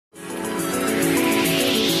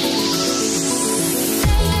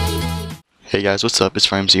Hey guys, what's up? It's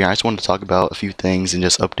Frayms here. I just wanted to talk about a few things and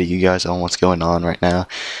just update you guys on what's going on right now.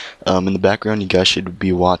 In the background, you guys should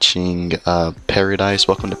be watching Paradise,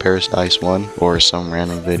 Welcome to Paradise 1, or some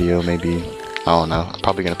random video, maybe. I don't know. I'm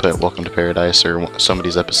probably going to put Welcome to Paradise or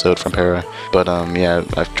somebody's episode from Para. But yeah,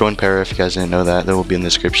 I've joined Para. If you guys didn't know that, that will be in the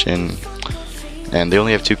description. And they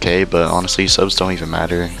only have 2K, but honestly, subs don't even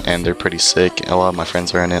matter, and they're pretty sick. A lot of my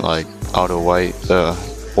friends are in it, like Auto White, the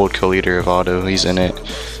old co-leader of Auto, he's in it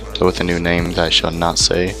with a new name that I shall not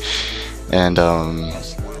say, and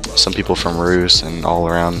some people from Roos and all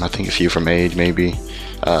around. I think a few from Age, maybe.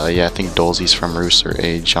 Yeah, I think Dolzy's from Roos or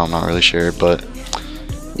Age, I'm not really sure, but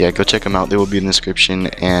yeah, go check them out. They will be in the description,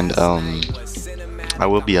 and I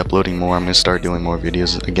will be uploading more. I'm gonna start doing more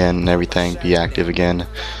videos again and everything, be active again.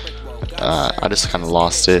 I just kind of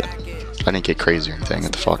lost it. I didn't get crazy or anything.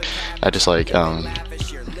 What the fuck? I just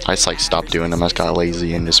stopped doing them. I just got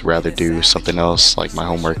lazy and just rather do something else, like my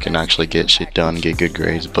homework, and actually get shit done, get good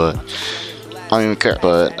grades. But I don't even care.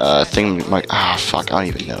 But I think fuck, I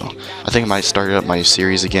don't even know. I think I might start up my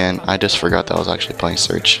series again. I just forgot that I was actually playing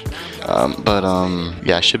Search.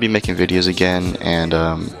 Yeah, I should be making videos again, and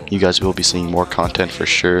you guys will be seeing more content for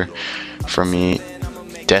sure from me,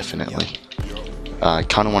 definitely. I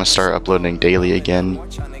kind of want to start uploading daily again.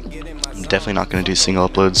 I'm definitely not going to do single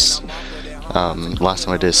uploads. Last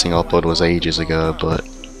time I did a single upload was ages ago, but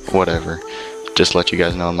whatever. Just let you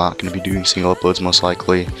guys know I'm not going to be doing single uploads most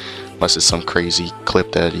likely, unless it's some crazy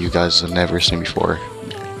clip that you guys have never seen before.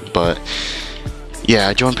 But yeah,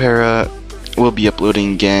 I joined Para. We'll be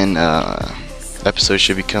uploading again. Episodes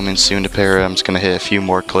should be coming soon to Para. I'm just going to hit a few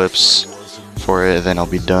more clips for it, then I'll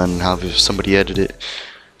be done. Have somebody edit it.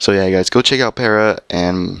 So yeah, guys, go check out Para,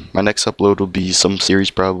 and my next upload will be some series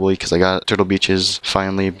probably, because I got Turtle Beaches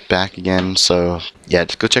finally back again. So yeah,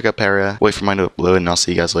 just go check out Para, wait for mine to upload, and I'll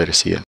see you guys later. See ya.